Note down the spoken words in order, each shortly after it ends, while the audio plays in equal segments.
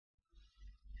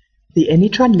The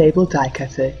Anytron label die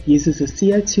cutter uses a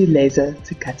CO2 laser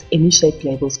to cut any shape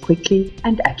labels quickly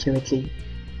and accurately.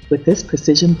 With this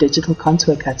precision digital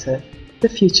contour cutter, the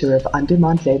future of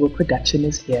on-demand label production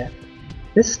is here.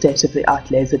 This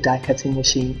state-of-the-art laser die cutting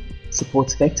machine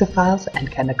supports vector files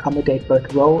and can accommodate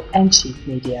both raw and sheet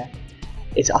media.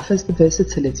 It offers the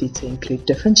versatility to include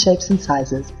different shapes and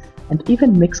sizes and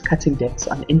even mix cutting depths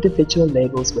on individual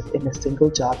labels within a single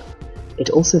job.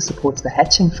 It also supports the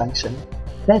hatching function.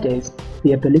 That is,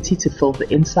 the ability to fill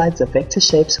the insides of vector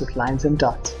shapes with lines and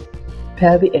dots.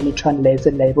 Pair the Anytron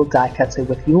laser label die cutter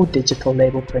with your digital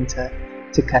label printer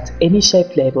to cut any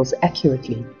shape labels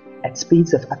accurately at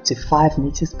speeds of up to 5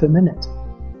 meters per minute.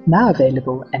 Now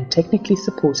available and technically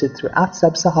supported throughout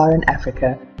sub-Saharan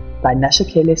Africa by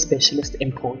Nashakele Specialist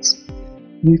Imports.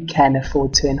 You can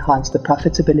afford to enhance the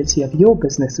profitability of your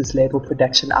business's label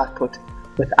production output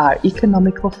with our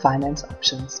economical finance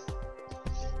options.